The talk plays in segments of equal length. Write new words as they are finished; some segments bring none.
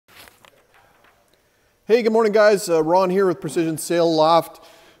Hey, good morning, guys. Ron here with Precision Sail Loft,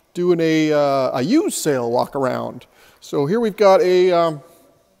 doing a used sail walk around. So here we've got a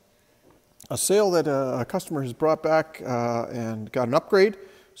sail that a customer has brought back and got an upgrade.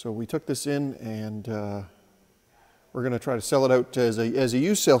 So we took this in and we're going to try to sell it out as a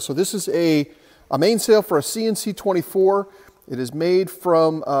used sail. So this is a mainsail for a CNC 24. It is made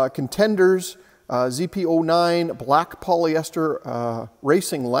from Contender's ZP09 black polyester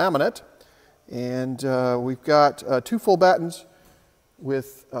racing laminate. And we've got 2 full battens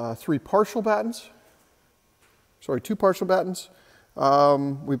with 3 partial battens. Sorry, 2 partial battens.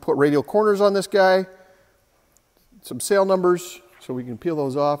 We put radial corners on this guy, some sail numbers, so we can peel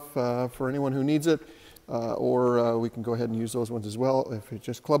those off for anyone who needs it, or we can go ahead and use those ones as well if it's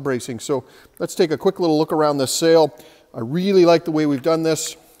just club racing. So let's take a quick little look around this sail. I really like the way we've done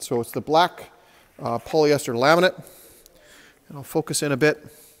this. So it's the black polyester laminate, and I'll focus in a bit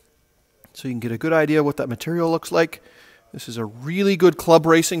so you can get a good idea what that material looks like. This is a really good club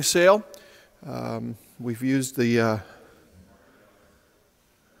racing sail. We've used the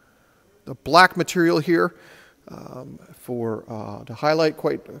black material here to highlight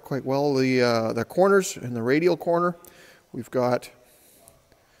quite well the corners and the radial corner. We've got,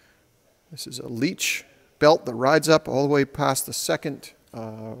 this is a Leach belt that rides up all the way past the second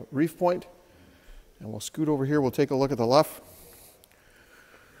reef point. And we'll scoot over here, we'll take a look at the luff.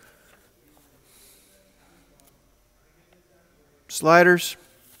 Sliders,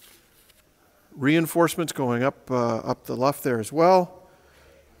 reinforcements going up the luff there as well.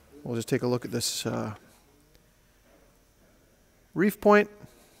 We'll just take a look at this reef point.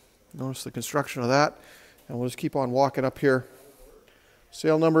 Notice the construction of that, and we'll just keep on walking up here.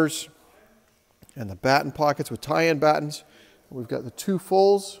 Sail numbers and the batten pockets with tie-in battens. We've got the 2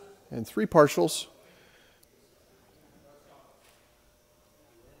 fulls and 3 partials.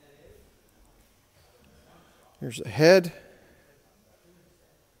 Here's the head.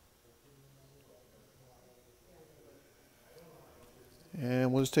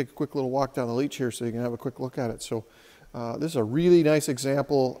 And we'll just take a quick little walk down the Leach here so you can have a quick look at it. So this is a really nice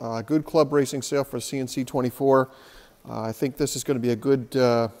example, good club racing sail for a CNC 24. I think this is going to be a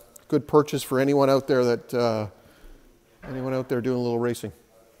good purchase for anyone out there doing a little racing.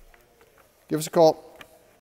 Give us a call.